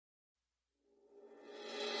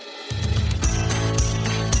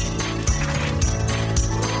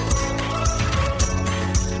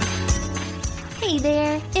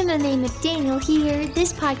Emma May McDaniel here.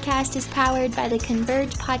 This podcast is powered by the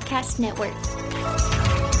Converge Podcast Network.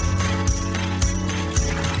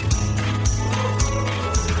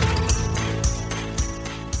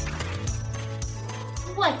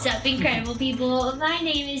 What's up, incredible people? My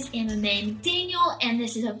name is Emma May McDaniel, and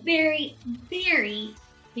this is a very, very,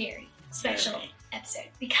 very special episode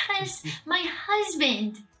because my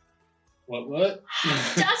husband, What?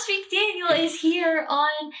 Josh McDaniel, is here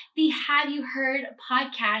on the Have You Heard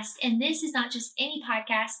podcast. And this is not just any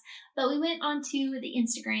podcast, but we went onto the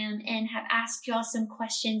Instagram and have asked y'all some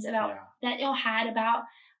questions about that y'all had about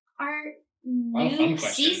our new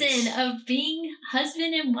season of being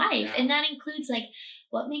husband and wife. Yeah. And that includes like,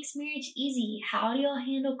 what makes marriage easy? How do y'all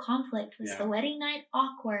handle conflict? Was the wedding night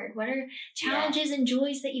awkward? What are challenges and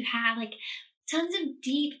joys that you had? Like, tons of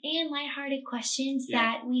deep and lighthearted questions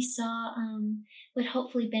that we saw would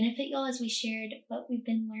hopefully benefit y'all as we shared what we've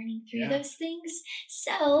been learning through those things.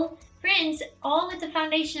 So, friends, all with the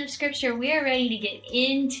foundation of Scripture, we are ready to get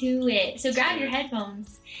into it. So grab your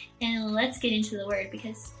headphones and let's get into the Word,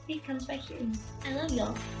 because faith comes by hearing. I love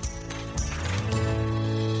y'all.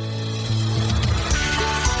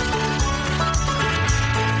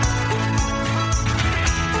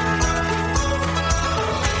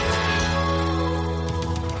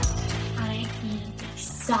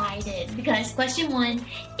 Excited because question one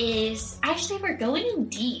is actually, we're going in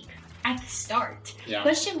deep at the start.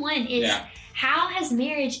 Question one is how has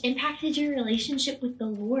marriage impacted your relationship with the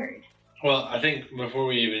Lord? Well, I think before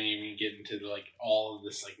we even get into all of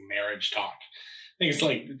this marriage talk, I think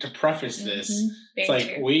it's to preface this, it's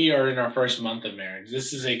true. We are in our first month of marriage.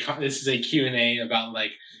 This is a Q&A about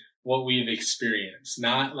what we've experienced,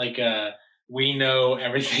 not we know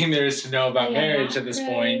everything there is to know about marriage at this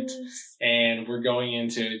point, and we're going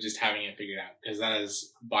into it just having it figured out, because that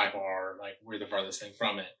is by far, we're the farthest thing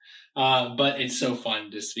from it. But it's so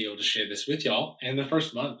fun just to be able to share this with y'all, and the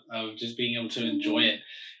first month of just being able to enjoy it.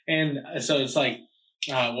 And so it's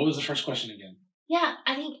what was the first question again? Yeah,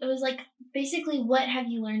 I think it was basically, what have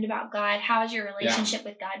you learned about God? How has your relationship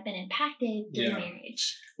with God been impacted through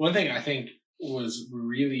marriage? One thing I think was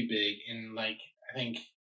really big, and I think,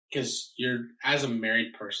 because you're, as a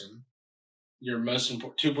married person, your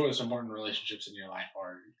two most important relationships in your life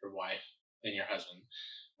are your wife and your husband,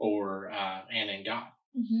 or and in God.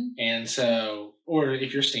 And so, or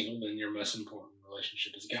if you're single, then your most important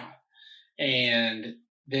relationship is God. And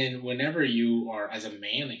then whenever you are, as a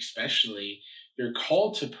man especially, you're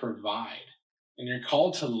called to provide and you're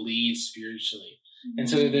called to lead spiritually. And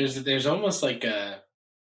so there's almost there's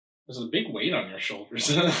a big weight on your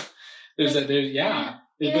shoulders.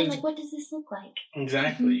 What does this look like?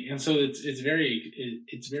 Exactly. And so it's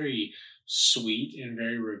very sweet and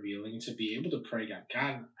very revealing to be able to pray,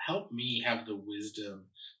 God, help me have the wisdom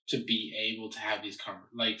to be able to have these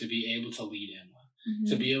to be able to lead Emma,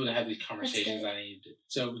 to be able to have these conversations I need to do.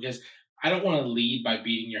 So, because I don't want to lead by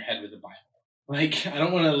beating your head with the Bible. I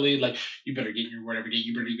don't want to lead you better get your word every day.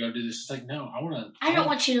 You better go do this. It's no, I don't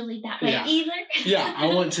want you to lead that way either. I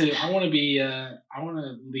want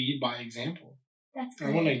to lead by example. That's good.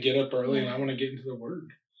 I want to get up early and I want to get into the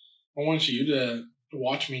Word. I want you to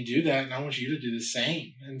watch me do that, and I want you to do the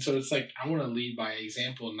same. And so it's I want to lead by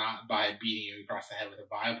example, not by beating you across the head with a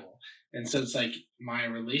Bible. And so it's my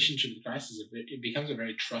relationship with Christ it becomes a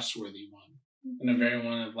very trustworthy one, and a very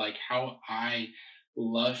one of how I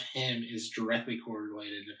love Him is directly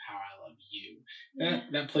correlated to how I love you.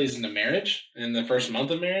 That plays into marriage, in the first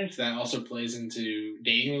month of marriage. That also plays into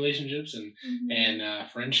dating relationships and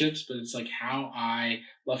friendships. But it's how I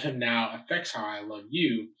love Him now affects how I love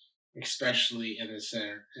you, especially in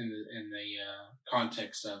the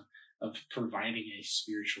context of providing a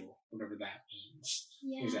spiritual, whatever that means.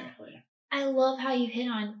 Exactly. I love how you hit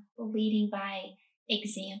on leading by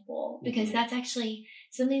example, because that's actually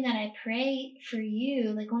something that I pray for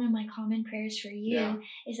you. One of my common prayers for you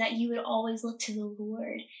is that you would always look to the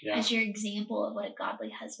Lord as your example of what a godly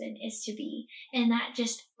husband is to be, and that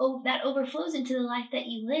just that overflows into the life that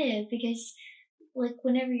you live, because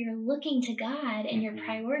whenever you're looking to God and you're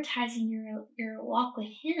prioritizing your walk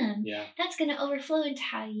with Him, that's going to overflow into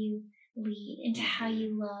how you lead, into how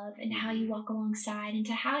you love, and how you walk alongside,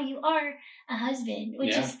 into how you are a husband,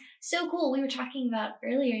 which is so cool. We were talking about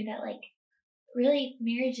earlier that really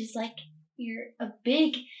marriage is you're a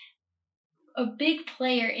big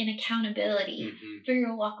player in accountability for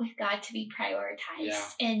your walk with God to be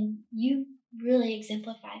prioritized, and you really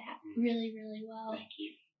exemplify that really, really well. Thank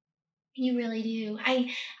you. You really do.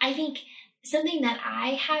 I think something that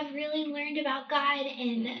I have really learned about God,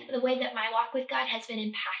 and the way that my walk with God has been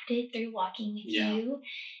impacted through walking with you,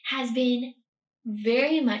 has been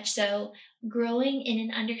very much so growing in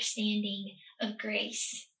an understanding of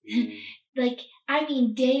grace. Like, I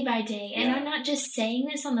mean, day by day. And I'm not just saying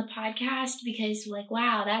this on the podcast because, like,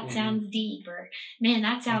 wow, that sounds deep, or man,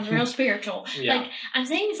 that sounds real spiritual. Like, I'm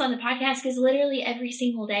saying this on the podcast because literally every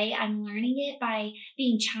single day I'm learning it by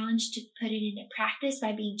being challenged to put it into practice,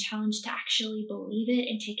 by being challenged to actually believe it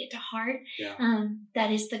and take it to heart.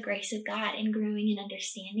 That is the grace of God, and growing in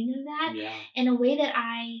understanding of that. And a way that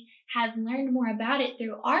I have learned more about it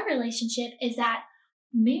through our relationship is that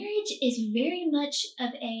marriage is very much of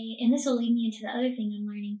a, and this will lead me into the other thing I'm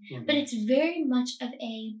learning, but it's very much of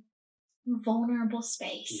a vulnerable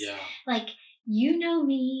space. Like, you know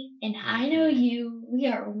me and I know you. We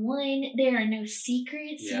are one. There are no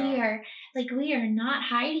secrets. We are not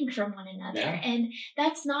hiding from one another. And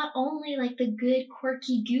that's not only like the good,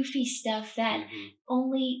 quirky, goofy stuff that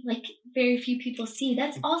only like very few people see.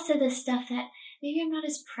 That's also the stuff that maybe I'm not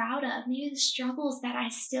as proud of. Maybe the struggles that I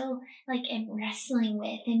still like am wrestling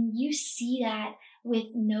with. And you see that with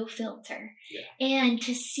no filter. And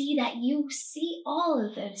to see that you see all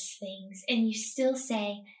of those things and you still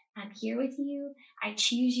say, I'm here with you. I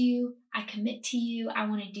choose you. I commit to you. I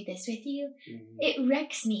want to do this with you. It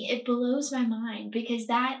wrecks me. It blows my mind, because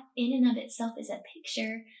that in and of itself is a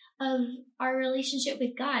picture of our relationship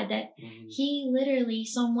with God, that he literally,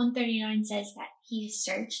 Psalm 139 says that he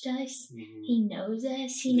searched us. He knows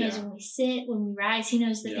us. He knows when we sit, when we rise. He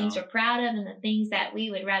knows the things we're proud of and the things that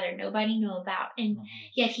we would rather nobody know about. And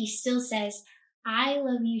yet he still says, I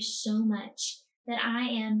love you so much that I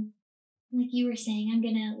am, like you were saying, I'm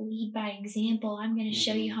going to lead by example. I'm going to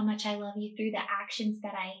show you how much I love you through the actions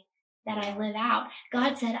that I live out.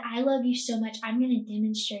 God said, I love you so much, I'm going to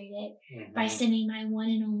demonstrate it by sending my one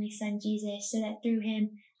and only son, Jesus, so that through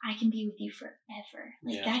him, I can be with you forever.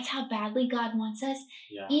 Like, that's how badly God wants us.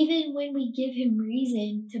 Even when we give him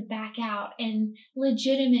reason to back out and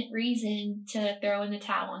legitimate reason to throw in the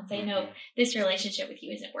towel and say, no, this relationship with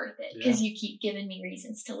you isn't worth it because you keep giving me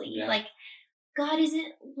reasons to leave. Like, God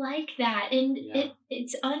isn't like that. And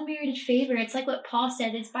it's unmerited favor. It's like what Paul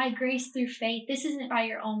said, it's by grace through faith. This isn't by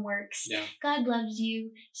your own works. God loves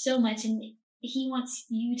you so much, and he wants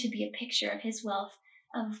you to be a picture of his wealth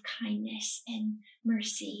of kindness and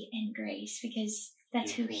mercy and grace, because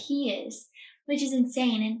that's who he is, which is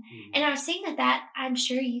insane. And I was saying that I'm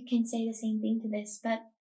sure you can say the same thing to this, but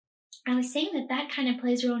I was saying that kind of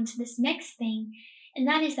plays a role into this next thing. And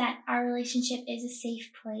that is that our relationship is a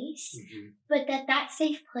safe place, but that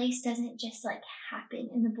safe place doesn't just like happen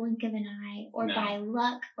in the blink of an eye or by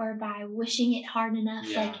luck or by wishing it hard enough.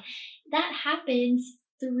 Like, that happens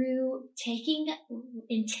through taking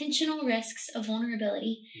intentional risks of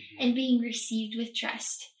vulnerability and being received with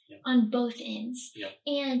trust on both ends.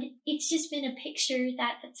 And it's just been a picture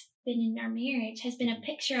that's been in our marriage, has been a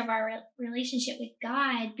picture of our relationship with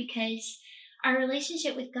God, because our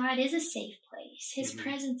relationship with God is a safe place. His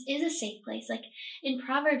presence is a safe place. Like in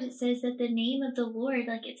Proverbs, it says that the name of the Lord,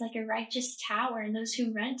 like it's like a righteous tower, and those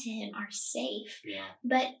who run to him are safe.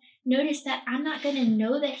 But notice that I'm not going to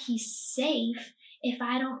know that he's safe if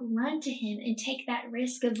I don't run to him and take that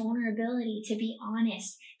risk of vulnerability, to be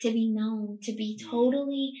honest, to be known, to be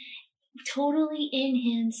totally in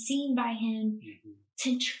him, seen by him,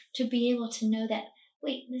 to be able to know that,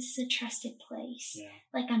 wait, this is a trusted place.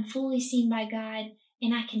 Like, I'm fully seen by God,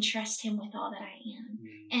 and I can trust him with all that I am.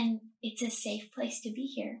 And it's a safe place to be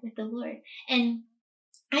here with the Lord. And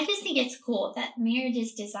I just think it's cool that marriage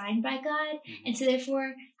is designed by God. And so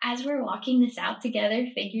therefore, as we're walking this out together,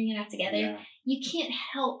 figuring it out together, you can't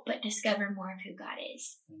help but discover more of who God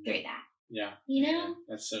is through that. You know?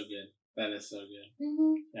 That's so good. That is so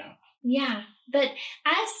good. Yeah. But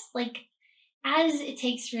as it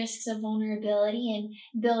takes risks of vulnerability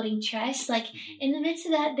and building trust, like in the midst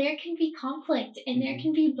of that, there can be conflict, and there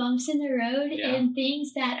can be bumps in the road and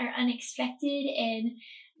things that are unexpected, and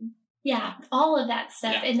all of that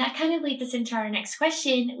stuff. And that kind of leads us into our next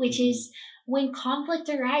question, which is, when conflict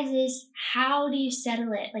arises, how do you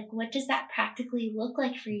settle it? Like, what does that practically look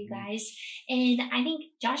like for you guys? And I think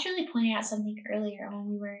Josh really pointed out something earlier when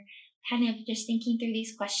we were kind of just thinking through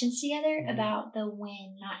these questions together about the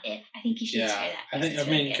when, not if. I think you should share that.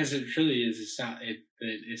 Because it really is. It's not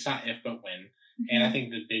if, but when. And I think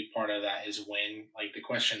the big part of that is when. Like, the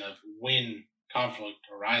question of when conflict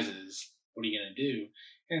arises, what are you going to do?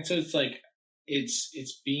 And so it's like,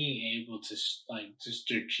 it's being able to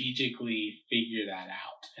strategically figure that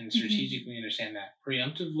out and strategically understand that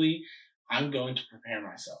preemptively. I'm going to prepare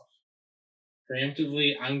myself.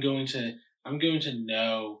 Preemptively, I'm going to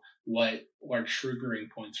know what are triggering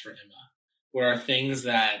points for Emma, what are things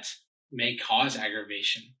that may cause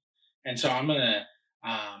aggravation. And so I'm going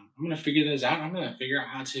I'm going to figure those out. I'm going to figure out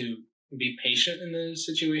how to be patient in those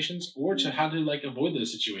situations, or to how to like avoid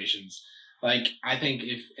those situations. Like, I think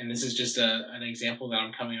and this is just an example that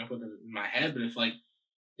I'm coming up with in my head, but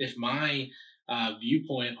if my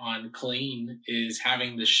viewpoint on clean is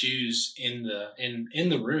having the shoes in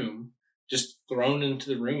the room, just thrown into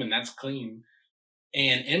the room, and that's clean,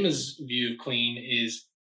 and Emma's view of clean is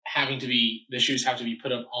the shoes have to be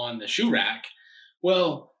put up on the shoe rack.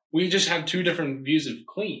 Well, we just have two different views of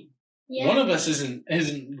clean. Yeah. One of us isn't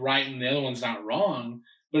right and the other one's not wrong,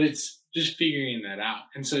 but it's just figuring that out.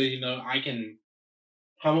 And so, I can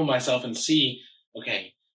humble myself and see,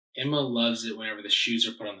 okay, Emma loves it whenever the shoes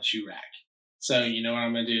are put on the shoe rack. So, what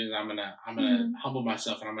I'm going to do is I'm going to humble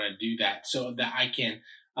myself, and I'm going to do that so that I can,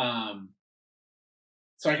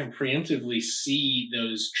 preemptively see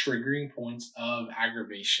those triggering points of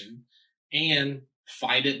aggravation and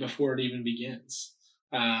fight it before it even begins.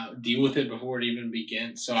 Deal with it before it even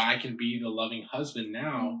begins, so I can be the loving husband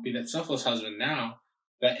now, be that selfless husband now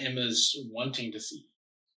that Emma's wanting to see.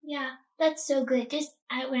 Yeah, that's so good.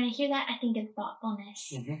 When I hear that, I think of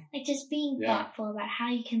thoughtfulness, like just being thoughtful about how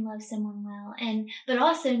you can love someone well, but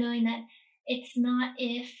also knowing that it's not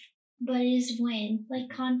if, but it is when. Like,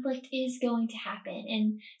 conflict is going to happen,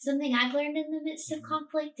 and something I've learned in the midst of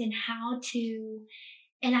conflict and how to.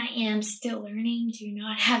 And I am still learning, do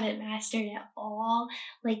not have it mastered at all,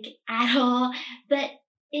 but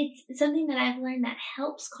it's something that I've learned that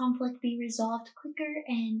helps conflict be resolved quicker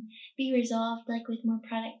and be resolved like with more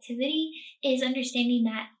productivity, is understanding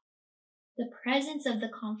that the presence of the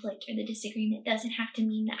conflict or the disagreement doesn't have to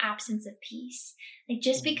mean the absence of peace. Like,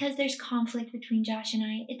 just because there's conflict between Josh and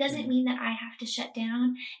I, it doesn't mean that I have to shut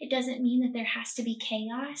down. It doesn't mean that there has to be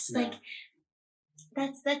chaos. No. Like,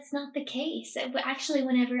 that's not the case. But actually,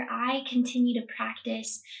 whenever I continue to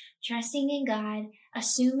practice trusting in God,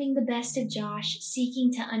 assuming the best of Josh, seeking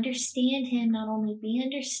to understand him, not only be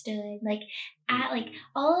understood,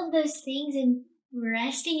 all of those things, and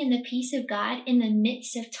resting in the peace of God in the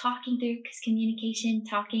midst of talking through, because communication,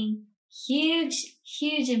 talking, huge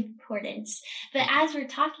importance. But as we're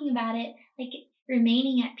talking about it, like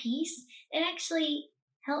remaining at peace, it actually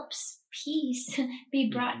helps peace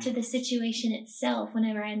be brought to the situation itself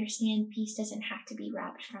whenever I understand peace doesn't have to be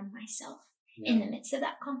robbed from myself in the midst of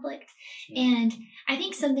that conflict. And I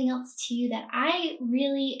think something else too that I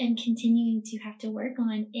really am continuing to have to work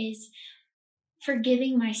on is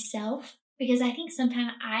forgiving myself, because I think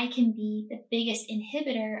sometimes I can be the biggest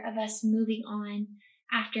inhibitor of us moving on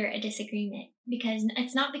after a disagreement, because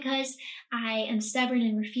it's not because I am stubborn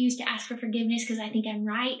and refuse to ask for forgiveness because I think I'm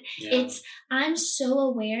right. It's I'm so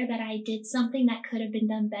aware that I did something that could have been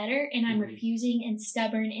done better, and I'm refusing and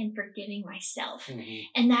stubborn and forgiving myself.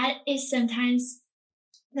 And that is sometimes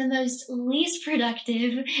the most least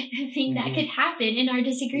productive thing that could happen in our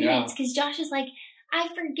disagreements, because Josh is like,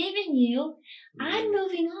 I've forgiven you, I'm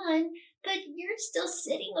moving on, but you're still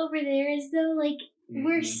sitting over there as though like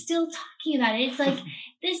we're still talking about it. It's like,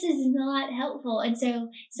 this is not helpful. And so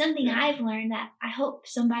something I've learned that I hope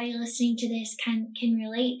somebody listening to this can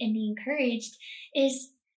relate and be encouraged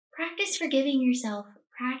is practice forgiving yourself.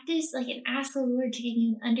 Practice and ask the Lord to give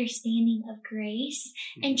you an understanding of grace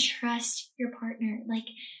and trust your partner. Like,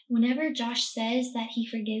 whenever Josh says that he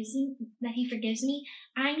forgives me,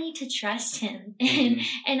 I need to trust him,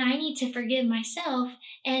 and I need to forgive myself.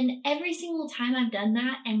 And every single time I've done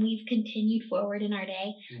that and we've continued forward in our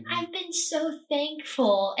day, I've been so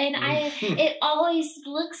thankful. And it always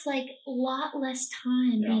looks like a lot less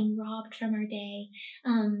time being robbed from our day.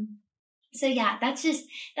 So that's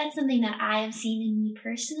something that I have seen in me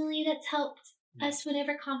personally that's helped us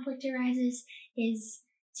whenever conflict arises, is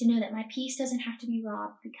to know that my peace doesn't have to be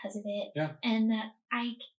robbed because of it. And that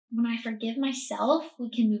when I forgive myself, we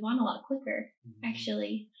can move on a lot quicker,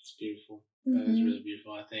 actually. It's beautiful. That is really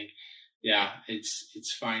beautiful. I think,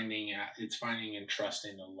 it's finding and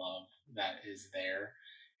trusting the love that is there.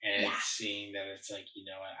 And it's seeing that it's like,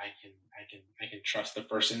 I can trust the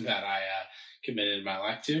person that I committed my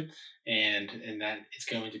life to, and that it's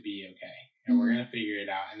going to be okay, and we're going to figure it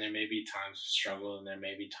out. And there may be times of struggle, and there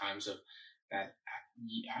may be times of that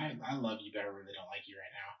I love you, but I really don't like you right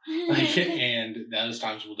now. And those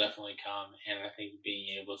times will definitely come. And I think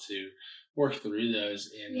being able to work through those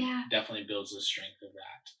definitely builds the strength of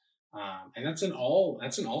that. And that's in all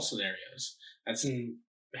scenarios. That's in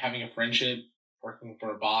having a friendship, working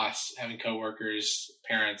for a boss, having coworkers,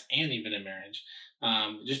 parents, and even in marriage.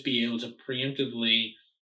 Just be able to preemptively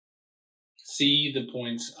see the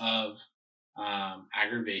points of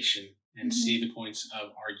aggravation and see the points of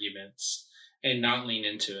arguments and not lean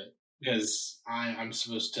into it, because I'm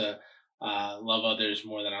supposed to love others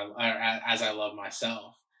more than as I love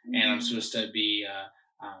myself. And I'm supposed to be,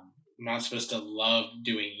 I'm not supposed to love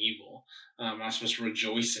doing evil. I'm not supposed to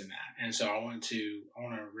rejoice in that. And so I want to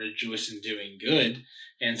rejoice in doing good.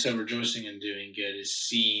 And so rejoicing in doing good is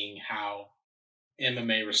seeing how Emma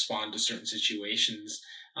may respond to certain situations,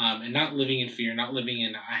 and not living in fear, not living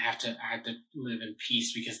in I have to live in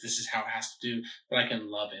peace because this is how it has to do. But I can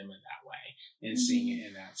love Emma that way and seeing it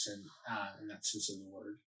in that sense of the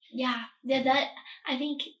word. Yeah, that I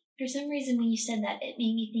think for some reason when you said that, it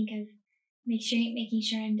made me think of making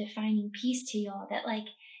sure I'm defining peace to y'all. That like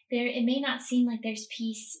it may not seem like there's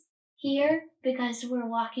peace here because we're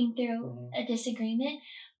walking through a disagreement,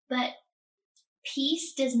 but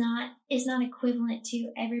peace is not equivalent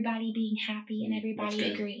to everybody being happy and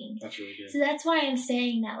everybody agreeing. That's really good. So that's why I'm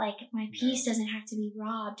saying that like my peace doesn't have to be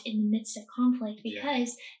robbed in the midst of conflict,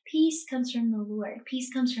 because peace comes from the Lord. Peace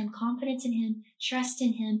comes from confidence in Him, trust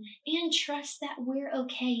in Him, and trust that we're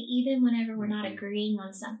okay even whenever we're not agreeing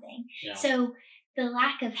on something. Yeah. So the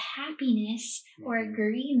lack of happiness or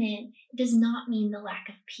agreement does not mean the lack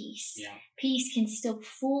of peace. Yeah. Peace can still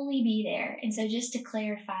fully be there. And so just to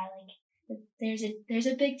clarify, like, there's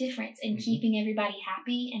a big difference in keeping everybody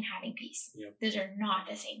happy and having peace. Yep. Those are not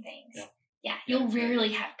the same things. Yep. Yeah, you'll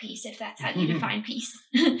rarely have peace if that's how you define peace.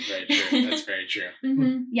 Very true. That's very true.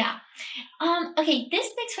 Yeah. Okay, this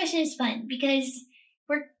next question is fun because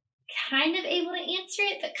we're kind of able to answer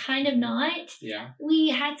it, but kind of not. Yeah.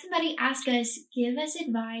 We had somebody ask us, give us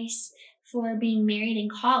advice for being married in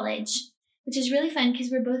college, which is really fun because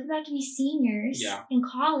we're both about to be seniors in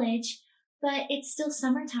college. But it's still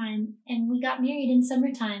summertime, and we got married in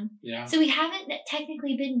summertime. Yeah. So we haven't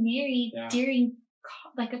technically been married during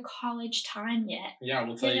like a college time yet. Yeah,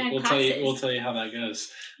 we'll tell you how that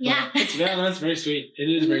goes. Yeah. That's very sweet. It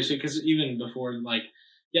is very sweet because even before, like,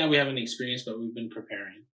 we haven't experienced, but we've been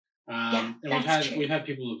preparing. And we've had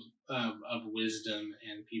people of wisdom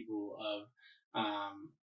and people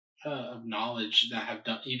of knowledge that have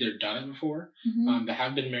either done it before, that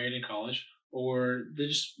have been married in college, or they're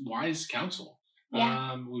just wise counsel.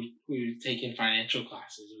 Yeah. We've taken financial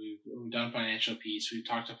classes. We've done financial peace. We've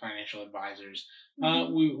talked to financial advisors.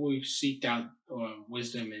 We've seeked out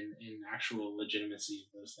wisdom in actual legitimacy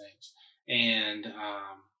of those things. And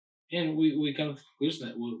we come to the conclusion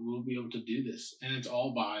that we'll be able to do this. And it's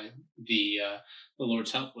all by the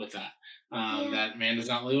Lord's help with that. That man does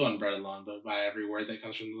not live on bread alone, but by every word that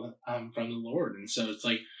comes from the Lord. And so it's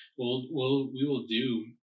like we will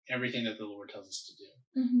do everything that the Lord tells us to do,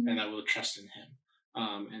 and that we'll trust in Him,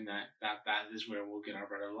 and that is where we'll get our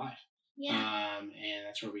bread of life. Yeah. And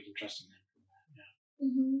that's where we can trust in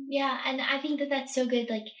Him. Yeah, and I think that's so good,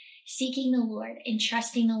 like seeking the Lord and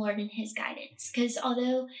trusting the Lord in His guidance. Because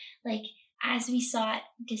although, like, as we sought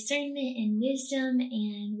discernment and wisdom,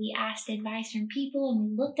 and we asked advice from people, and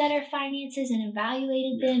we looked at our finances and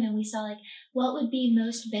evaluated them, and we saw like what would be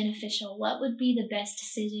most beneficial, what would be the best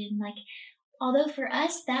decision, like. Although for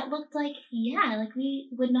us, that looked like, we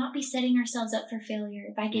would not be setting ourselves up for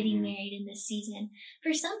failure by getting married in this season.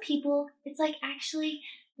 For some people, it's like actually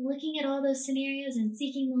looking at all those scenarios and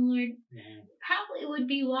seeking the Lord probably would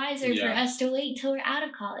be wiser for us to wait until we're out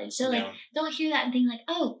of college. So, don't hear that and think like,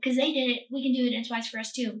 oh, because they did it, we can do it, and it's wise for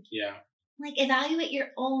us too. Yeah. Like, evaluate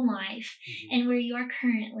your own life and where you are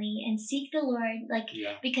currently, and seek the Lord,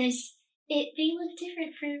 because it may look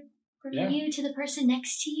different from you to the person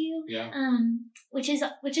next to you, which is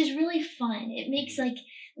really fun. It makes like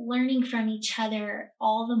learning from each other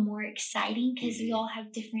all the more exciting because we all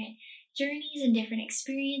have different journeys and different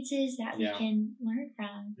experiences that we can learn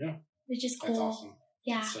from. Yeah, which is cool. That's awesome.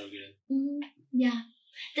 Yeah, that's so good. Yeah.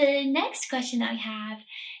 The next question that we have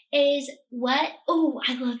is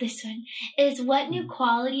I love this one, is what new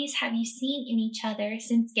qualities have you seen in each other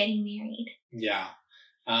since getting married? Yeah.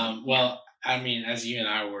 Well, I mean, as you and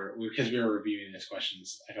I because we were reviewing these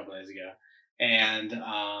questions a couple of days ago, and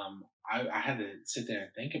I had to sit there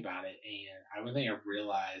and think about it, and one thing I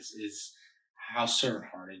realized is how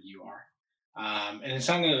servant-hearted you are, and it's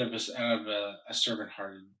not out of a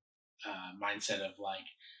servant-hearted mindset of like,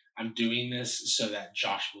 I'm doing this so that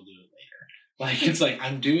Josh will do it later. Like, it's like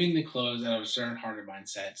I'm doing the clothes out of a servant-hearted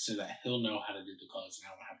mindset so that he'll know how to do the clothes and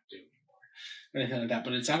I won't have to do it anymore, or anything like that.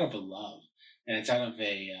 But it's out of a love. And it's out of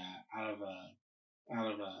a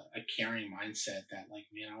caring mindset that, like,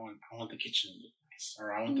 man, I want the kitchen to look nice,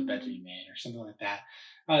 or I want the bed to be made, or something like that.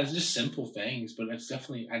 It's just simple things, but it's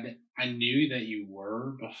definitely I knew that you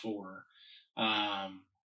were before,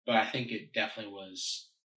 but I think it definitely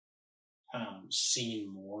was seen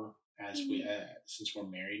more as since we're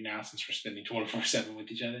married now, since we're spending 24/7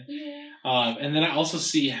 with each other. Yeah. And then I also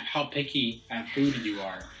see how picky at food you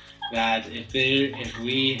are. that if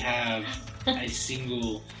we have a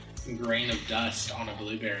single grain of dust on a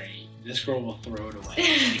blueberry, this girl will throw it away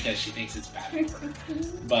because she thinks it's bad for her.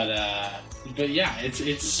 But yeah,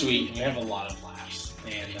 it's sweet. We have a lot of laughs,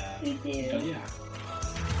 and We do. But yeah.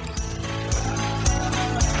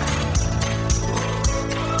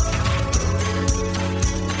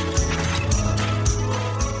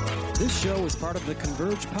 This show is part of the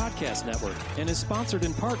Converge Podcast Network and is sponsored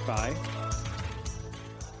in part by...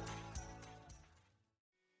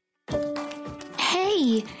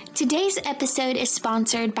 Hey, today's episode is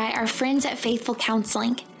sponsored by our friends at Faithful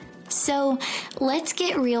Counseling. So let's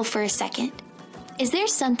get real for a second. Is there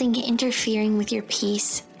something interfering with your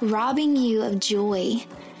peace, robbing you of joy,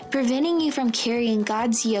 preventing you from carrying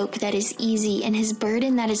God's yoke that is easy and His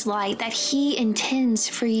burden that is light, that He intends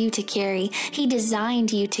for you to carry, He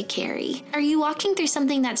designed you to carry? Are you walking through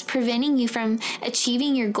something that's preventing you from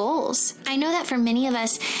achieving your goals? I know that for many of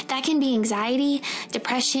us, that can be anxiety,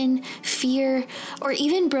 depression, fear, or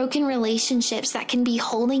even broken relationships that can be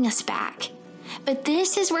holding us back. But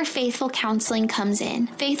this is where Faithful Counseling comes in.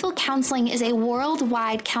 Faithful Counseling is a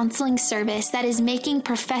worldwide counseling service that is making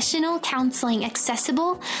professional counseling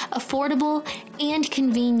accessible, affordable, and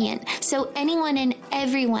convenient, so anyone and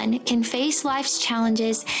everyone can face life's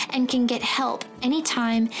challenges and can get help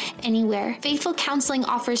anytime, anywhere. Faithful Counseling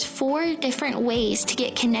offers 4 different ways to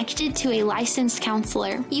get connected to a licensed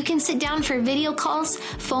counselor. You can sit down for video calls,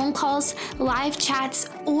 phone calls, live chats,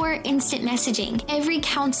 or instant messaging. Every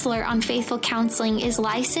counselor on Faithful Counseling is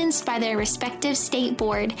licensed by their respective state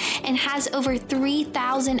board and has over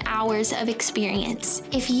 3,000 hours of experience.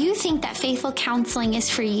 If you think that Faithful Counseling is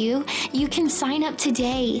for you, you can sign up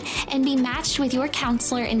today and be matched with your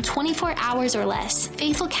counselor in 24 hours or less.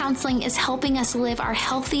 Faithful Counseling is helping us live our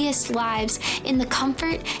healthiest lives in the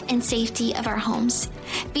comfort and safety of our homes.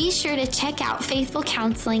 Be sure to check out Faithful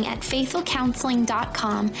Counseling at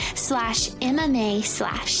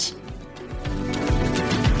faithfulcounseling.com/MMA/.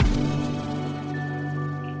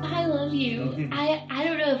 I love you. I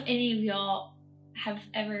don't know if any of y'all have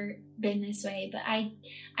ever been this way, but I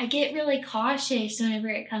get really cautious whenever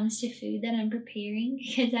it comes to food that I'm preparing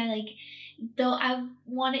because I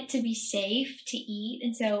want it to be safe to eat.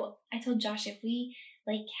 And so I told Josh if we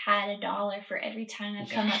had $1 for every time I've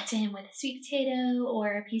come up to him with a sweet potato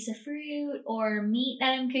or a piece of fruit or meat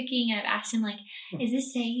that I'm cooking, I've asked him is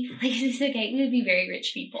this safe? Is this okay? We would be very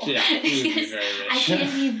rich people. Yeah, we would be very rich. I can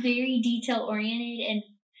be very detail oriented and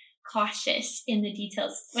cautious in the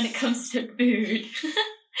details when it comes to food.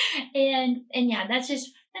 and yeah, that's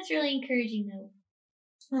really encouraging though.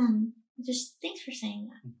 Just thanks for saying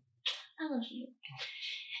that. I love you.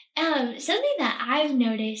 Something that I've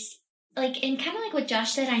noticed, and kind of like what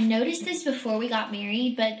Josh said, I noticed this before we got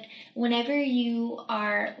married, but whenever you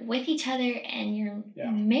are with each other and you're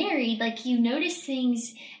married, you notice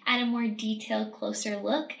things at a more detailed, closer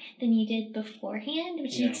look than you did beforehand,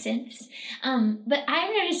 which makes sense. But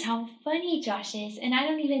I've noticed how funny Josh is, and I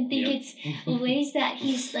don't even think it's ways that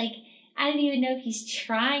he's I don't even know if he's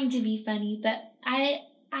trying to be funny, but I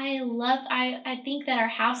think that our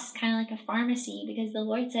house is kind of like a pharmacy because the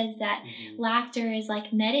Lord says that laughter is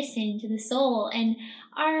like medicine to the soul. And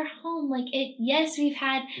our home, yes, we've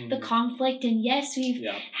had the conflict, and yes, we've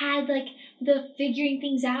had the figuring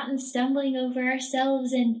things out and stumbling over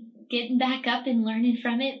ourselves and getting back up and learning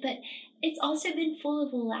from it. But it's also been full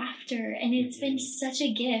of laughter, and it's been such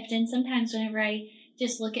a gift. And sometimes whenever I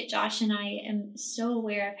just look at Josh and I am so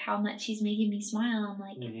aware of how much he's making me smile, I'm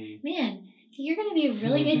like, man, you're going to be a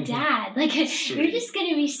really good dad. You're just going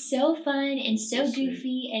to be so fun and so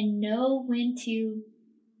goofy and know when to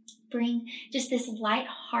bring just this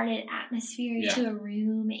lighthearted atmosphere to a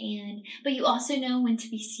room. But you also know when to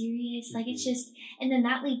be serious. It's just, and then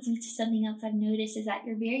that leads me to something else I've noticed is that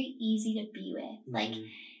you're very easy to be with.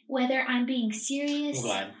 Whether I'm being serious,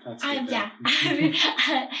 I'm glad. That's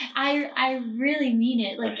I really mean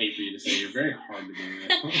it. I hate for you to say you're very hard to be with.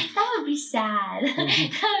 That would be sad. That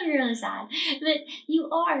would be really sad. But you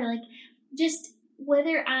are just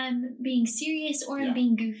whether I'm being serious or I'm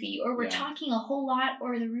being goofy or we're talking a whole lot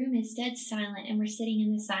or the room is dead silent and we're sitting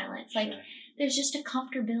in the silence. There's just a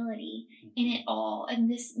comfortability in it all,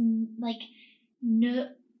 and this no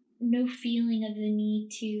feeling of the need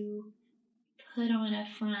to put on a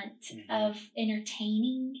front of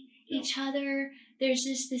entertaining each other. There's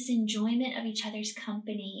just this enjoyment of each other's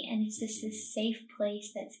company, and it's just this safe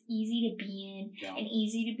place that's easy to be in and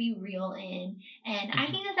easy to be real in. And I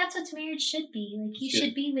think that that's what marriage should be. You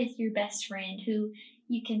should be with your best friend who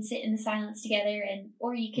you can sit in the silence together,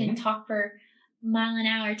 or you can talk for a mile an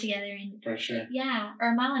hour together. And for sure. Yeah,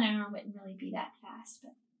 or a mile an hour wouldn't really be that fast,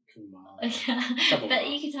 but Come on. Yeah, but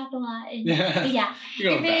you can talk a lot. And, Yeah. but yeah,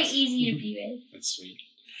 You're you're very fast. easy to be with. That's sweet.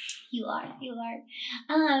 You are.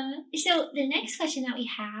 So the next question that we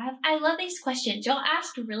have, I love these questions. Y'all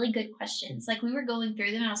asked really good questions. Like we were going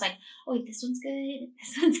through them and I was like, oh wait, this one's good,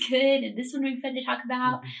 this one's good, and this one would be fun to talk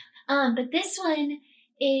about. But this one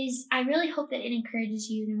is, I really hope that it encourages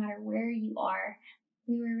you no matter where you are.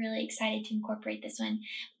 We were really excited to incorporate this one.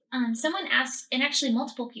 Someone asked, and actually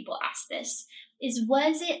multiple people asked this, is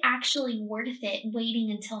was it actually worth it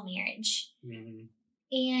waiting until marriage? Mm-hmm.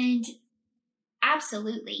 And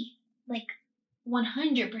absolutely, like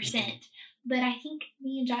 100%. But I think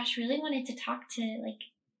me and Josh really wanted to talk to like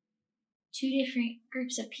two different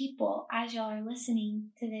groups of people as y'all are listening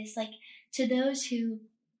to this, like to those who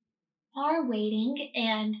are waiting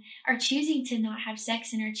and are choosing to not have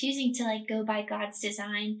sex and are choosing to like go by God's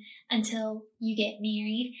design until you get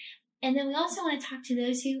married. And then we also want to talk to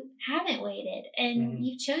those who haven't waited and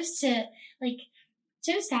you chose to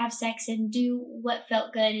have sex and do what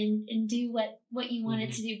felt good and do what you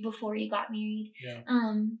wanted to do before you got married. Yeah.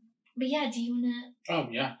 But yeah, do you want to? Oh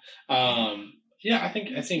yeah. Yeah, I think.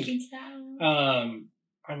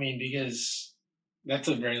 I mean, because that's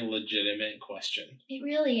a very legitimate question. It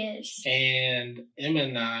really is. And Emma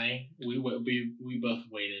and I, we both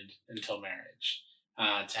waited until marriage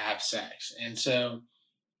to have sex, and so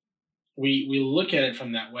we look at it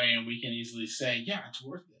from that way, and we can easily say, yeah, it's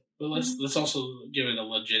worth it. But let's also give it a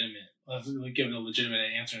legitimate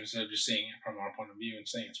answer instead of just saying it from our point of view and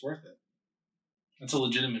saying it's worth it. That's a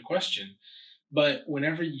legitimate question. But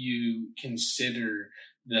whenever you consider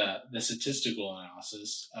the statistical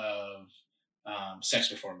analysis of sex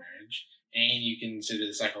before marriage, and you consider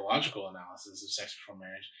the psychological analysis of sex before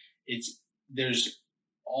marriage, there's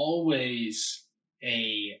always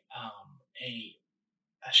a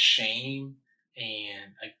shame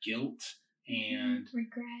and a guilt and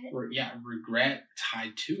regret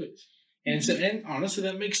tied to it. And so, and honestly,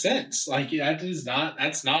 that makes sense. Like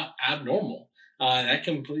that's not abnormal. That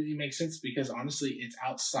completely makes sense because honestly, it's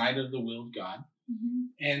outside of the will of God.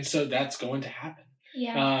 And so that's going to happen.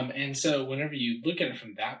 Yeah. And so whenever you look at it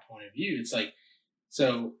from that point of view, it's like,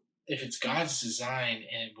 so if it's God's design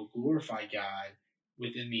and it will glorify God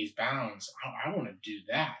within these bounds, I want to do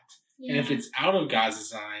that. Yeah. And if it's out of God's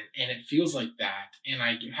design and it feels like that, and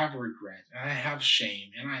I have regret and I have shame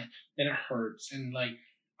and it hurts, and like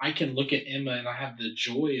I can look at Emma and I have the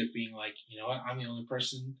joy of being like, you know what, I'm the only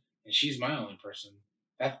person and she's my only person.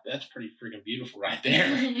 That's pretty freaking beautiful right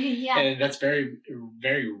there. Yeah. And that's very,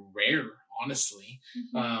 very rare, honestly.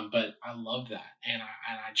 But I love that, and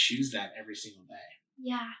I choose that every single day.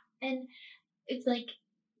 Yeah, and it's like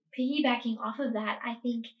piggybacking off of that. I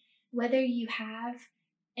think whether you have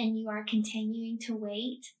and you are continuing to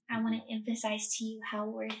wait, I want to emphasize to you how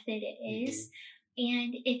worth it is.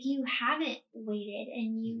 And if you haven't waited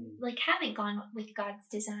and you like haven't gone with God's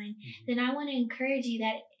design, then I want to encourage you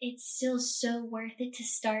that it's still so worth it to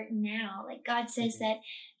start now. Like God says that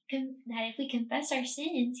if we confess our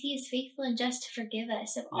sins, He is faithful and just to forgive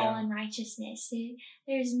us of all unrighteousness. So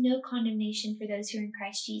there is no condemnation for those who are in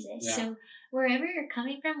Christ Jesus. Yeah. So wherever you're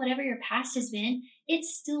coming from, whatever your past has been,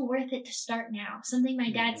 it's still worth it to start now. Something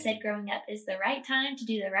my dad said growing up is the right time to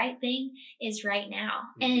do the right thing is right now.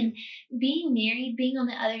 And being married, being on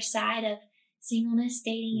the other side of singleness,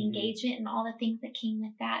 dating, engagement, and all the things that came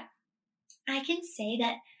with that, I can say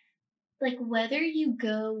that like whether you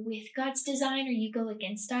go with God's design or you go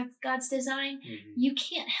against God's design, you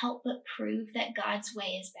can't help but prove that God's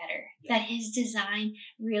way is better, that His design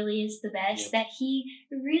really is the best, that He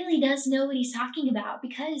really does know what He's talking about.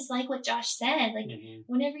 Because like what Josh said, like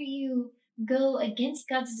whenever you go against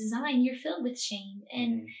God's design, you're filled with shame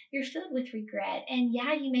and you're filled with regret. And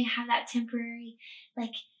yeah, you may have that temporary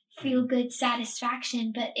like feel good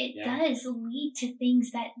satisfaction, but it does lead to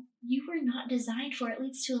things that you were not designed for. It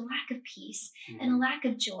leads to a lack of peace and a lack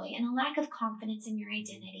of joy and a lack of confidence in your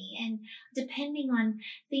identity and depending on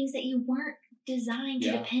things that you weren't designed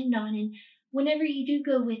to depend on. And whenever you do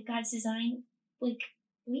go with God's design, like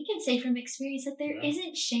we can say from experience that there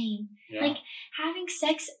isn't shame. Like having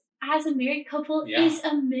sex as a married couple is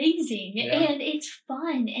amazing and it's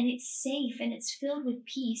fun and it's safe and it's filled with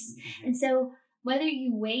peace. And so whether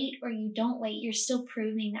you wait or you don't wait, you're still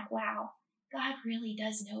proving that, wow, God really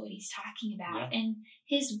does know what He's talking about. And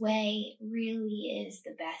His way really is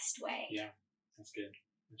the best way. Yeah, that's good.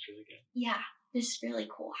 That's really good. Yeah, just really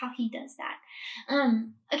cool how He does that.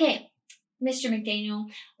 Okay, Mr. McDaniel,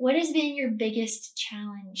 what has been your biggest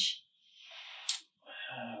challenge?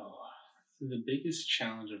 Wow. The biggest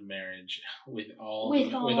challenge of marriage with all the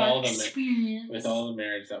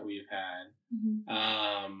marriage that we've had,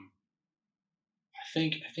 I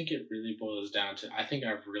think it really boils down to, I think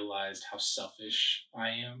I've realized how selfish I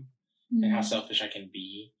am and how selfish I can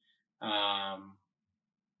be. And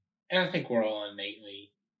I think we're all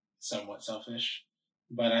innately somewhat selfish,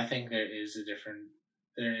 but I think there is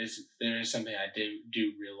something I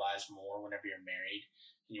do realize more whenever you're married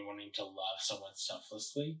and you're wanting to love someone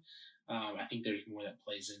selflessly. I think there's more that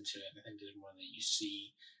plays into it. I think there's more that you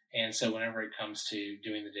see. And so whenever it comes to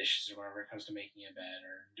doing the dishes, or whenever it comes to making a bed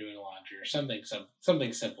or doing laundry or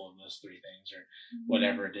something simple of those three things, or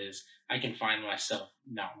whatever it is, I can find myself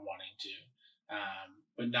not wanting to,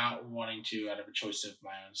 but not wanting to out of a choice of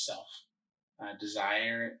my own self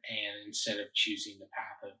desire, and instead of choosing the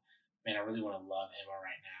path of, man, I really want to love Emma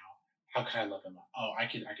right now. How can I love Emma? Oh,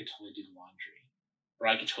 I could totally do the laundry,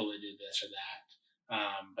 or I could totally do this or that.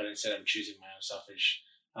 But instead, I'm choosing my own selfish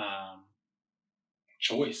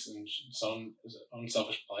choice and own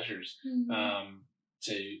selfish pleasures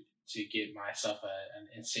to get myself an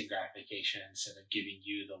instant gratification instead of giving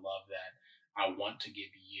you the love that I want to give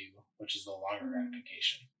you, which is the longer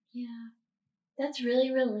gratification. Yeah, that's really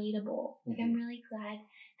relatable. Like, I'm really glad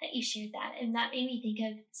that you shared that, and that made me think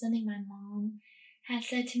of something my mom has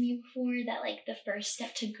said to me before, that like the first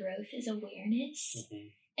step to growth is awareness.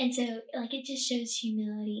 And so, like, it just shows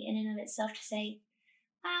humility in and of itself to say,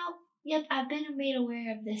 wow, yep, I've been made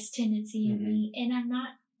aware of this tendency in me, and I'm not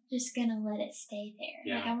just going to let it stay there.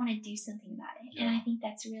 Yeah. Like, I want to do something about it. Yeah. And I think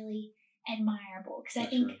that's really admirable, because I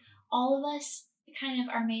think all of us kind of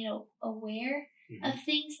are made aware of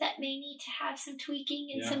things that may need to have some tweaking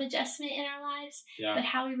and some adjustment in our lives. Yeah. But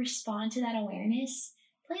how we respond to that awareness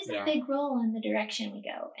plays a big role in the direction we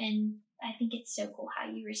go. And I think it's so cool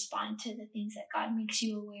how you respond to the things that God makes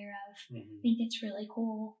you aware of. I think it's really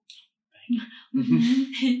cool.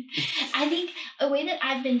 I think a way that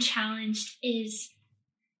I've been challenged is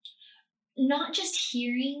not just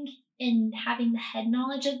hearing and having the head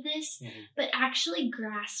knowledge of this, but actually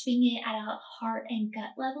grasping it at a heart and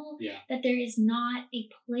gut level, that there is not a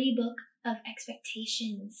playbook of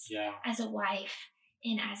expectations as a wife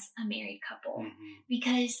and as a married couple.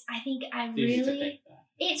 Because I think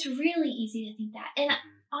it's really easy to think that. And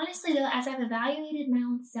honestly though, as I've evaluated my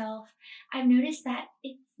own self, I've noticed that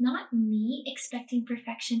it's not me expecting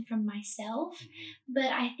perfection from myself, but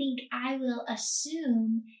I think I will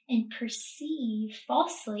assume and perceive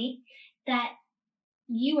falsely that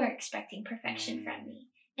you are expecting perfection from me.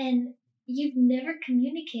 And you've never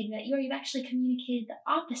communicated that. You've actually communicated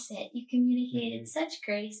the opposite. You communicated such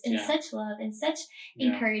grace and such love and such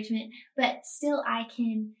encouragement, but still I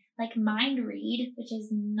can like mind read, which is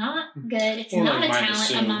not good. It's or not like a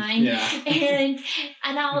talent of mine.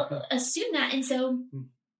 And I'll assume that. And so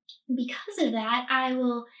because of that, I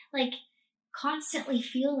will like constantly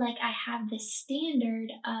feel like I have this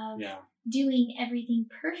standard of doing everything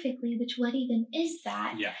perfectly, which what even is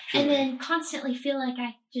that? And then constantly feel like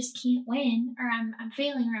I just can't win, or I'm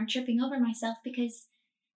failing, or I'm tripping over myself because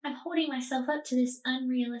I'm holding myself up to this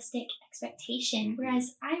unrealistic expectation.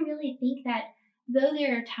 Whereas I really think that though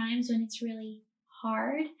there are times when it's really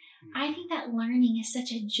hard, I think that learning is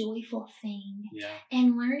such a joyful thing.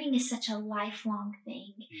 And learning is such a lifelong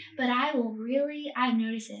thing. But I've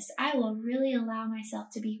noticed this, I will really allow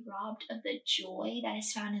myself to be robbed of the joy that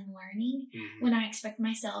is found in learning when I expect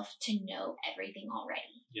myself to know everything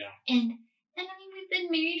already. And I mean, we've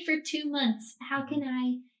been married for 2 months. How can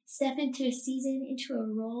I step into a season, into a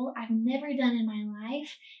role I've never done in my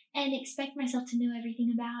life, and expect myself to know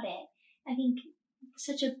everything about it? I think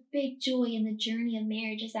such a big joy in the journey of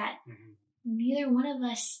marriage is that neither one of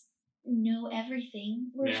us know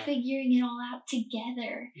everything. We're figuring it all out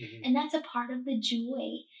together. And that's a part of the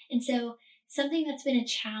joy. And so something that's been a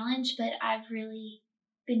challenge, but I've really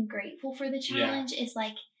been grateful for the challenge is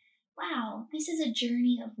like, wow, this is a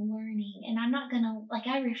journey of learning. And I'm not going to, like,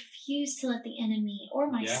 I refuse to let the enemy or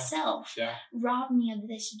myself rob me of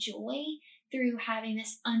this joy through having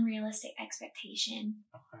this unrealistic expectation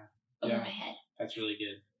over my head. That's really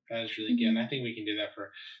good. That is really good. And I think we can do that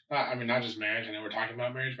for, not just marriage. I know we're talking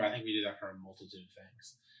about marriage, but I think we do that for a multitude of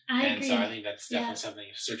things. I agree. So I think that's definitely something,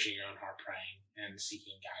 searching your own heart, praying, and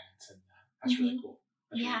seeking guidance in that. That's really cool.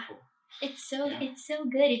 That's really cool. It's so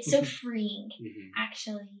good. It's so freeing,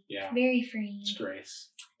 actually. Very freeing. It's grace.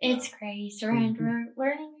 It's grace. We're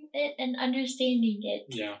learning it and understanding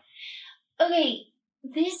it. Okay.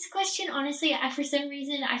 This question, honestly, for some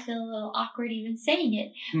reason, I feel a little awkward even saying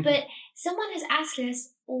it. But someone has asked us,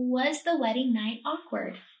 was the wedding night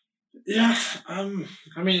awkward? I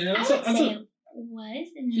mean, I would say it was.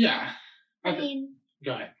 I mean...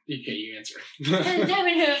 Go ahead. You answer.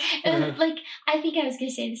 No. Like, I think I was going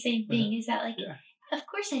to say the same thing, is that, like, Of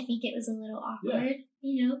course, I think it was a little awkward.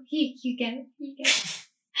 You know, you go.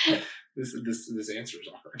 This answer is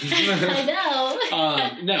awkward. I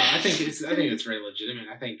know. No, I think it's very legitimate.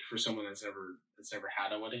 I think for someone that's never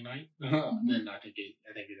had a wedding night, then I think it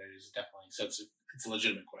is definitely so. It's a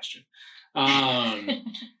legitimate question.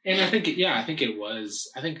 And I think there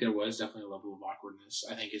was definitely a level of awkwardness.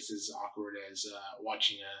 I think it's as awkward as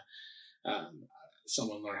watching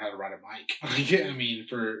someone learn how to ride a bike. I mean,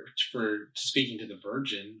 for speaking to the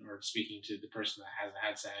virgin or speaking to the person that hasn't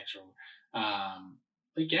had sex or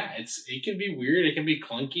it can be weird, it can be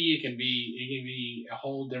clunky, it can be a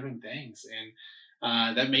whole different things,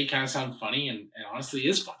 and that may kind of sound funny, and honestly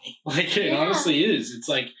is funny. It honestly is. It's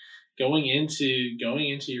like going into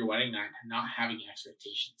your wedding night and not having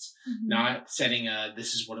expectations, not setting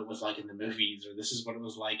this is what it was like in the movies or this is what it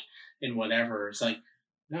was like in whatever. It's like,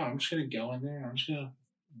 no, I'm just gonna go in there and I'm just gonna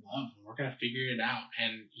love and we're gonna figure it out,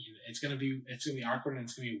 and it's gonna be awkward and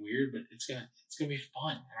it's gonna be weird, but it's gonna be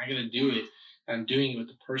fun, and I'm gonna do it. I'm doing it with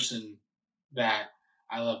the person that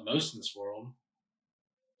I love most in this world,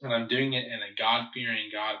 and I'm doing it in a God-fearing,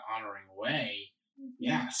 God-honoring way.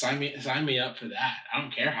 Yeah, sign me up for that. I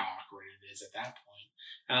don't care how awkward it is at that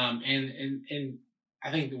point. And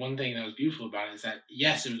I think the one thing that was beautiful about it is that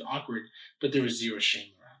yes, it was awkward, but there was zero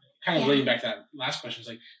shame around it. Kind of leading back to that last question, it's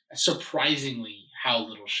like surprisingly how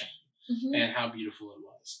little shame and how beautiful it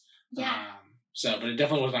was. Yeah. But it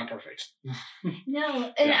definitely was not perfect.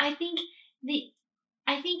 No, and I think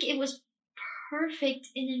it was perfect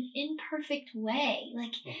in an imperfect way.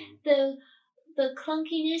 Like the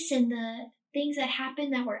clunkiness and the things that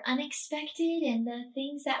happened that were unexpected and the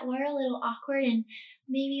things that were a little awkward and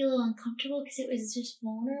maybe a little uncomfortable because it was just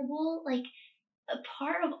vulnerable. Like a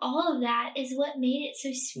part of all of that is what made it so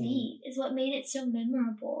sweet, is what made it so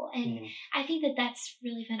memorable. And I think that that's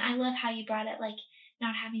really fun. I love how you brought up like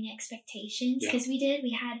not having expectations, because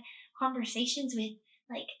we had conversations with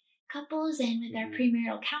like couples and with our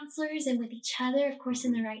premarital counselors and with each other, of course,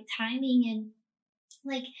 in the right timing. And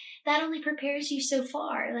like that only prepares you so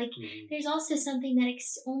far. Like there's also something that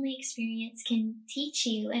only experience can teach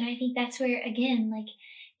you. And I think that's where, again, like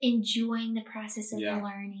enjoying the process of the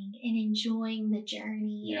learning and enjoying the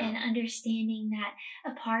journey and understanding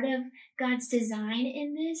that a part of God's design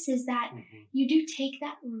in this is that you do take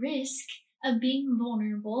that risk of being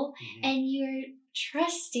vulnerable and you're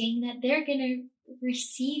trusting that they're going to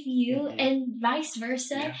receive you and vice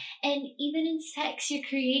versa. And even in sex, you're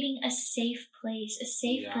creating a safe place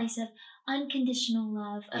of unconditional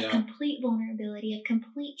love, of complete vulnerability, of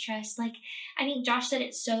complete trust. Like I think Josh said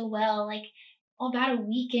it so well, like about a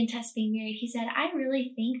week into us being married, he said, I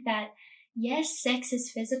really think that yes, sex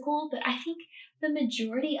is physical, but I think the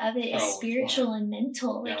majority of it is spiritual and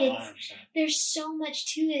mental. Like there's so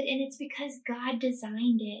much to it, and it's because God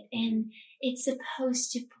designed it, and it's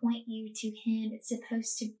supposed to point you to Him. It's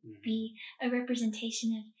supposed to be a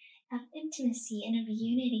representation of intimacy and of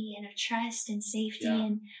unity and of trust and safety,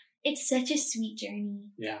 and it's such a sweet journey.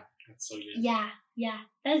 Yeah, that's so good. Yeah,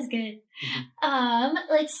 that's good.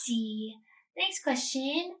 Let's see. Next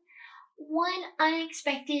question. One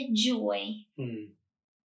unexpected joy.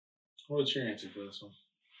 What's your answer for this one?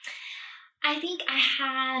 I think I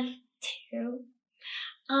have two.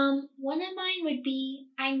 One of mine would be,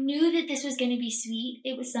 I knew that this was going to be sweet.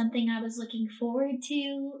 It was something I was looking forward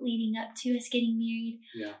to leading up to us getting married.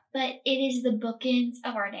 Yeah. But it is the bookends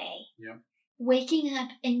of our day. Yeah. Waking up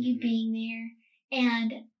and you being there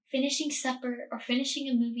and finishing supper or finishing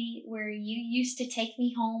a movie where you used to take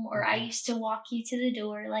me home or I used to walk you to the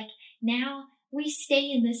door. Like now we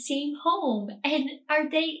stay in the same home and our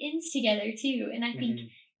day ends together too. And I think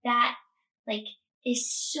that like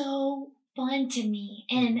is so fun to me.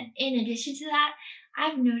 And in addition to that,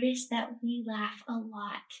 I've noticed that we laugh a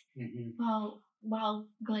lot while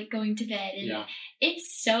like going to bed, and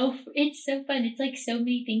it's so fun. It's like so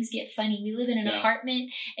many things get funny. We live in an apartment,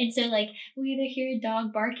 and so like we either hear a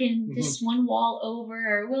dog barking just one wall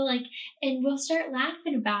over, or we'll start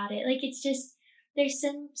laughing about it. Like it's just there's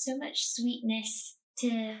so much sweetness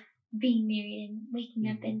to being married and waking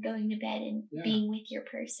up and going to bed and being with your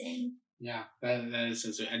person. Yeah, that is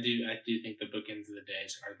so sweet. I do think the bookends of the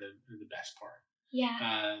days are the best part.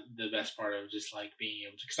 Yeah. The best part of just like being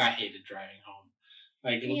able to, because I hated driving home.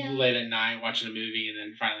 Like late at night watching a movie, and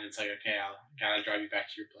then finally it's like, okay, I gotta drive you back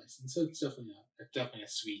to your place. And so it's definitely a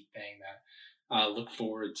sweet thing that I look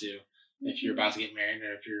forward to if you're about to get married,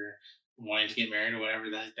 or if you're wanting to get married or whatever.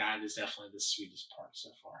 That is definitely the sweetest part so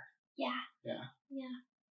far. Yeah.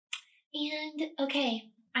 And okay,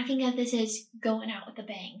 I think that this is going out with a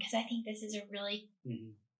bang, because I think this is a really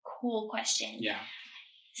cool question. Yeah.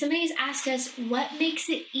 Somebody's asked us, what makes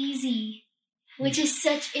it easy which is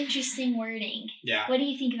such interesting wording. Yeah. What do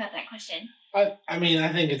you think about that question? I mean,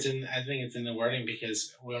 I think it's in the wording,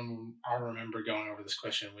 because when I remember going over this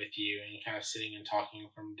question with you and kind of sitting and talking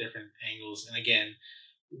from different angles, and again,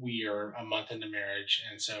 we are a month into marriage,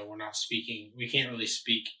 and so we can't really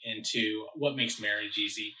speak into what makes marriage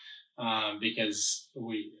easy, because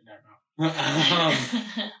we don't know.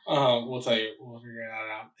 We'll tell you, we'll figure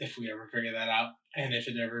that out if we ever figure that out, and if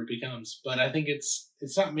it ever becomes. But I think it's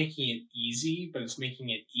not making it easy, but it's making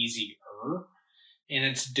it easier, and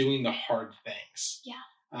it's doing the hard things. Yeah.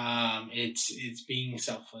 It's being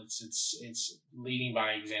selfless. It's leading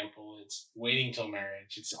by example. It's waiting till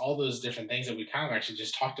marriage. It's all those different things that we kind of actually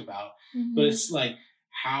just talked about. Mm-hmm. But it's like,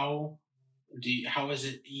 how is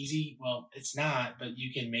it easy? Well, it's not, but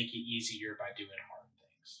you can make it easier by doing hard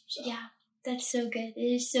things. So. Yeah, that's so good.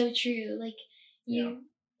 It is so true. Like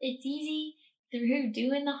it's easy through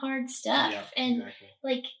doing the hard stuff. Yeah, and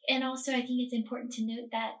exactly. and also I think it's important to note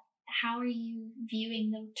that how are you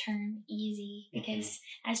viewing the term easy? Because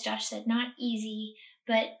as Josh said, not easy,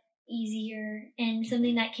 but easier. And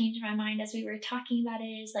something that came to my mind as we were talking about it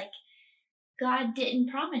is like, God didn't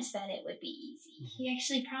promise that it would be easy. He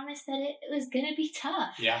actually promised that it was going to be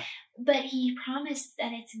tough. Yeah. But he promised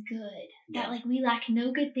that it's good. Yeah. That like we lack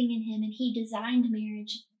no good thing in him, and he designed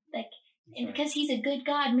marriage and because he's a good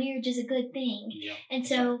God, marriage is a good thing. Yeah. And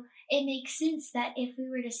so it makes sense that if we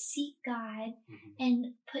were to seek God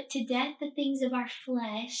and put to death the things of our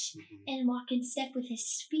flesh and walk in step with his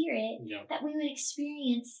Spirit, that we would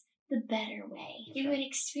experience the better way. We would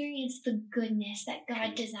experience the goodness that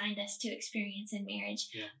God designed us to experience in marriage.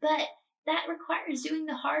 Yeah. But that requires doing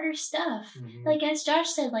the harder stuff. Like as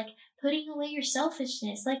Josh said, like putting away your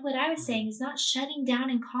selfishness. Like what I was saying is not shutting down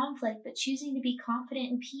in conflict, but choosing to be confident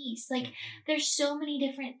in peace. Like there's so many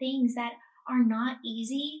different things that are not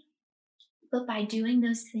easy, but by doing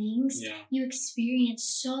those things, you experience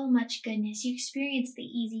so much goodness. You experience the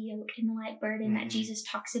easy yoke and the light burden that Jesus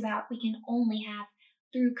talks about we can only have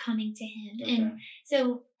through coming to him. And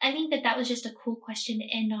so I think that was just a cool question to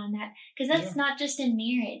end on, that because that's not just in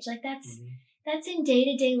marriage. Like that's in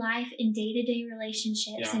day-to-day life, in day-to-day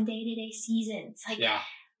relationships, in day-to-day seasons. Like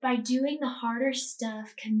by doing the harder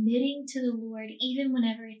stuff, committing to the Lord, even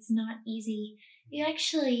whenever it's not easy, you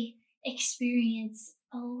actually experience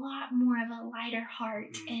a lot more of a lighter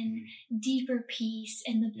heart and deeper peace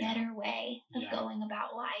and the better way of going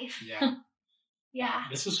about life. Yeah.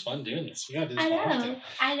 This was fun doing this. We got to do this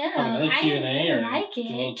I know. Another Q&A really or like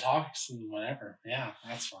it. little talks and whatever. Yeah,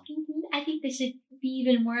 that's fun. I think this should be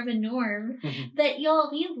even more of a norm. But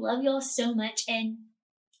y'all, we love y'all so much. And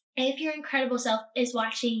if your incredible self is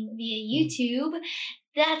watching via YouTube,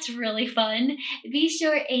 that's really fun. Be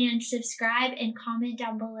sure and subscribe and comment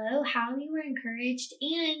down below how you were encouraged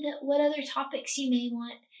and what other topics you may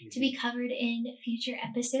want to be covered in future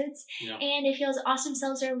episodes. And if y'all's awesome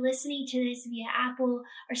selves are listening to this via Apple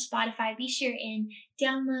or Spotify, be sure and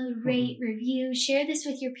download, rate, review, share this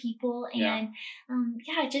with your people. And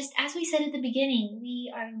just as we said at the beginning,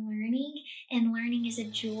 we are learning, and learning is a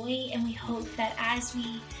joy. And we hope that as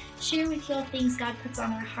we share with y'all things God puts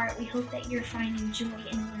on our heart, we hope that you're finding joy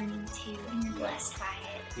in learning too, and you're blessed by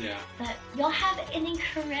it. Yeah. But y'all have an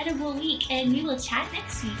incredible week, and we will chat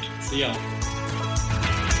next week. See y'all.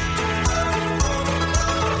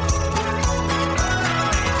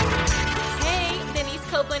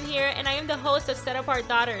 Copeland here, and I am the host of Set Apart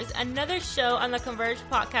Daughters, another show on the Converge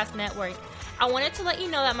Podcast Network. I wanted to let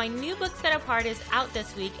you know that my new book, Set Apart, is out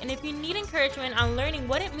this week, and if you need encouragement on learning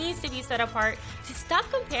what it means to be set apart, to stop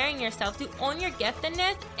comparing yourself, to own your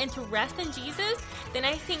giftedness, and to rest in Jesus, then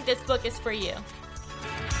I think this book is for you.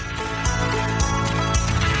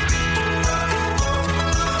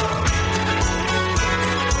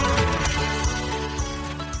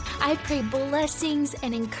 I pray blessings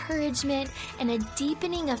and encouragement and a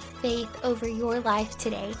deepening of faith over your life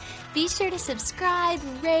today. Be sure to subscribe,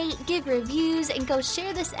 rate, give reviews, and go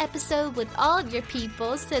share this episode with all of your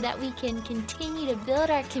people so that we can continue to build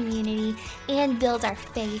our community and build our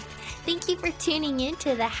faith. Thank you for tuning in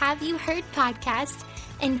to the Have You Heard podcast,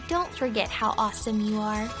 and don't forget how awesome you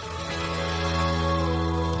are.